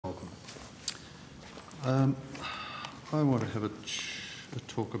I want to have a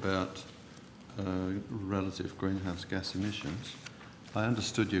talk about relative greenhouse gas emissions. I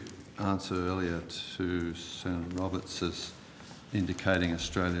understood your answer earlier to Senator Roberts as indicating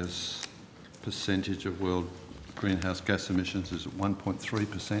Australia's percentage of world greenhouse gas emissions is at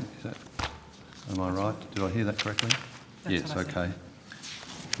 1.3%. Is that, am I right? Did I hear that correctly? That's yes, okay.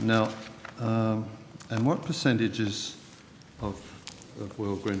 Now, and what percentages of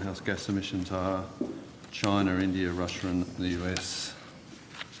world greenhouse gas emissions are China, India, Russia and the US?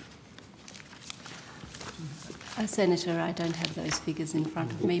 Senator, I don't have those figures in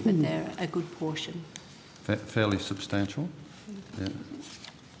front of me, but they're a good portion. Fairly substantial? Yeah.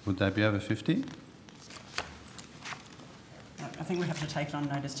 Would they be over 50? I think we have to take it on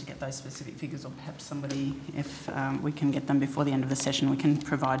notice to get those specific figures, or perhaps somebody, if we can get them before the end of the session, we can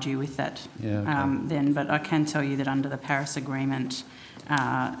provide you with that then. But I can tell you that under the Paris Agreement,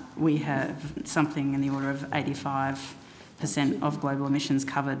 we have something in the order of 85% of global emissions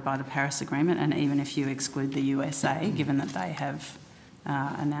covered by the Paris Agreement, and even if you exclude the USA, given that they have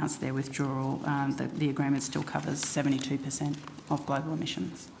announced their withdrawal, the agreement still covers 72% of global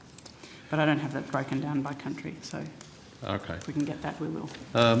emissions. But I don't have that broken down by country, so okay. If we can get that, we will.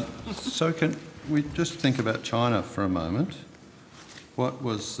 So can we just think about China for a moment? What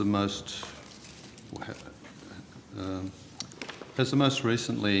was the most... has the most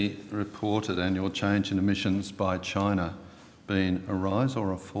recently reported annual change in emissions by China been a rise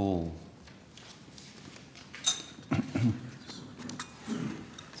or a fall?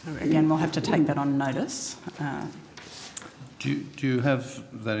 So again, we'll have to take that on notice. Do you have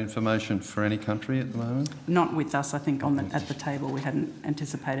that information for any country at the moment? Not with us. I think at the table we hadn't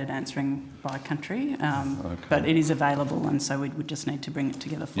anticipated answering by country, okay. But it is available, and so we would just need to bring it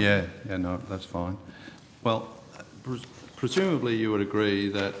together for you. Yeah, no, that's fine. Well, presumably you would agree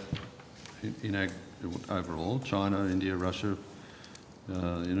that overall, China, India, Russia,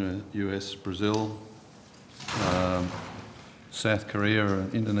 US, Brazil, South Korea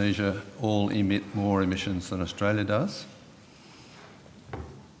and Indonesia all emit more emissions than Australia does?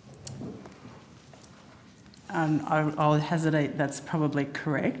 I'll hesitate that's probably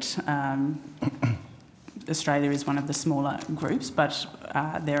correct. Australia is one of the smaller groups, but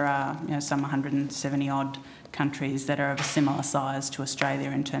there are some 170-odd countries that are of a similar size to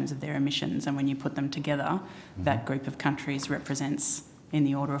Australia in terms of their emissions, and when you put them together, that group of countries represents in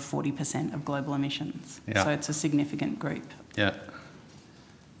the order of 40% of global emissions. Yeah. So it's a significant group. Yeah.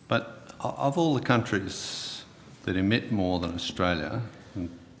 But of all the countries that emit more than Australia, and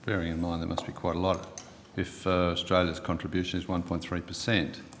bearing in mind there must be quite a lot if Australia's contribution is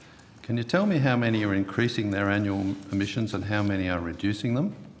 1.3%, can you tell me how many are increasing their annual emissions and how many are reducing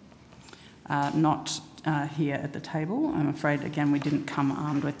them? Not here at the table. I'm afraid, again, we didn't come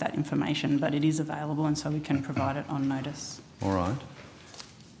armed with that information, but it is available and so we can provide it on notice. All right.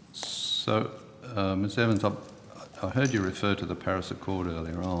 So, Ms Evans, I heard you refer to the Paris Accord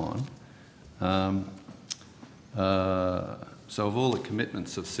earlier on. So of all the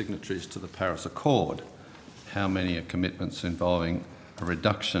commitments of signatories to the Paris Accord, how many are commitments involving a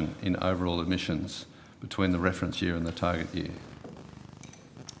reduction in overall emissions between the reference year and the target year?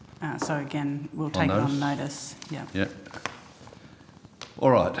 So again, we'll take it on notice. Yeah. Yeah.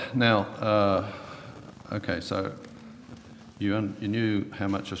 All right. Now, okay, so you knew how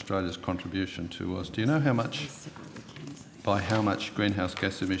much Australia's contribution to was. Do you know how much, by how much greenhouse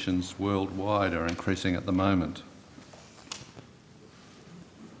gas emissions worldwide are increasing at the moment?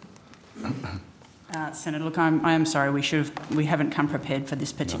 Senator, look, I am sorry, we haven't come prepared for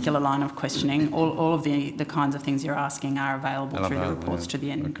this particular line of questioning. All of the kinds of things you're asking are available through the reports to the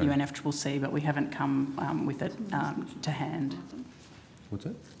UNFCCC, but we haven't come with it to hand. What's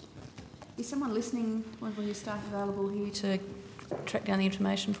it? Is someone listening, one of your staff available here to track down the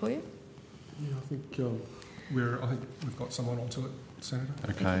information for you? Yeah, I think we've got someone onto it, Senator.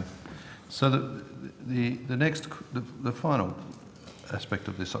 Okay. So the final aspect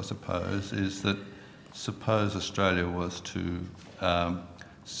of this, I suppose, is that suppose Australia was to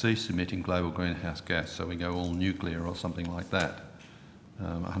cease emitting global greenhouse gas, so we go all nuclear or something like that,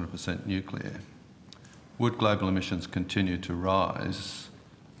 100% nuclear. Would global emissions continue to rise,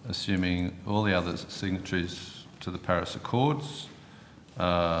 assuming all the other signatories to the Paris Accords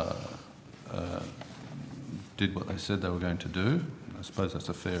did what they said they were going to do? I suppose that's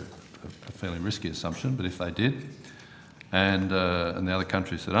a fairly risky assumption, but if they did, and the other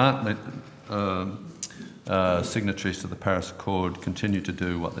countries that aren't signatories to the Paris Accord continue to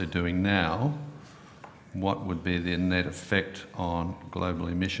do what they're doing now, what would be the net effect on global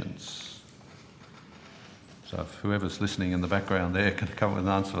emissions? So if whoever's listening in the background there can come up with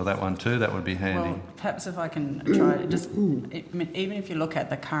an answer for that one too, that would be handy. Well, perhaps if I can try to just, even if you look at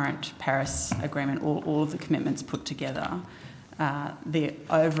the current Paris Agreement, all of the commitments put together, the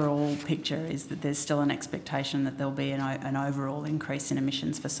overall picture is that there's still an expectation that there'll be an overall increase in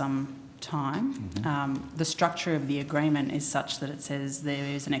emissions for some time. Mm-hmm. The structure of the agreement is such that it says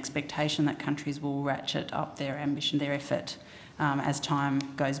there is an expectation that countries will ratchet up their ambition, their effort, as time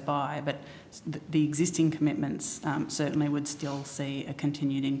goes by, but the existing commitments certainly would still see a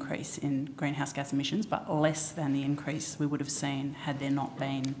continued increase in greenhouse gas emissions, but less than the increase we would have seen had there not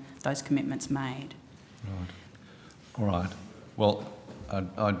been those commitments made. Right. All right. Well,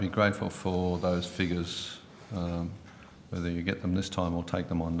 I'd be grateful for those figures, whether you get them this time or take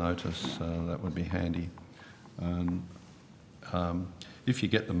them on notice, that would be handy. And if you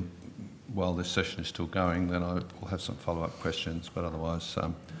get them while this session is still going, then I will have some follow-up questions, but otherwise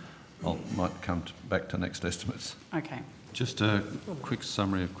I might come back to next estimates. Okay. Just a quick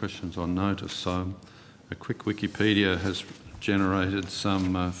summary of questions on notice. So a quick Wikipedia has generated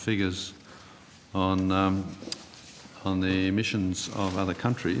some figures on the emissions of other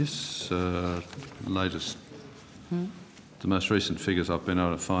countries. The most recent figures I've been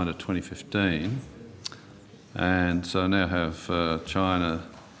able to find are 2015, and so I now have China,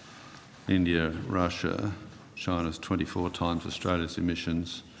 India, Russia. China's 24 times Australia's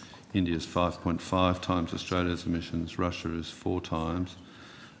emissions, India's 5.5 times Australia's emissions, Russia is 4 times,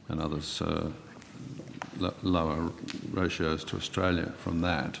 and others lower ratios to Australia from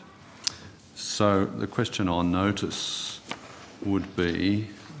that. So the question on notice would be,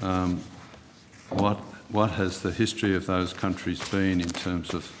 what has the history of those countries been in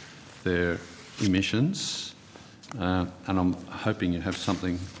terms of their emissions? And I'm hoping you have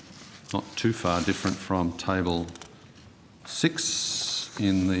something not too far different from table 6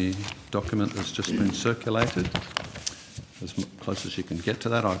 in the document that's just been circulated, as close as you can get to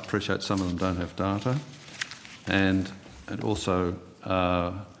that. I appreciate some of them don't have data. And also,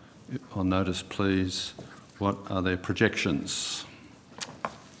 on notice, please, what are their projections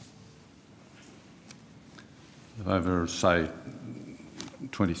over, say,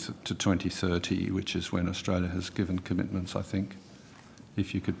 20 to 2030, which is when Australia has given commitments, I think.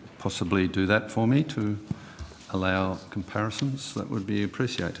 If you could possibly do that for me to allow comparisons, that would be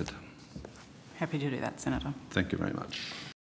appreciated. Happy to do that, Senator. Thank you very much.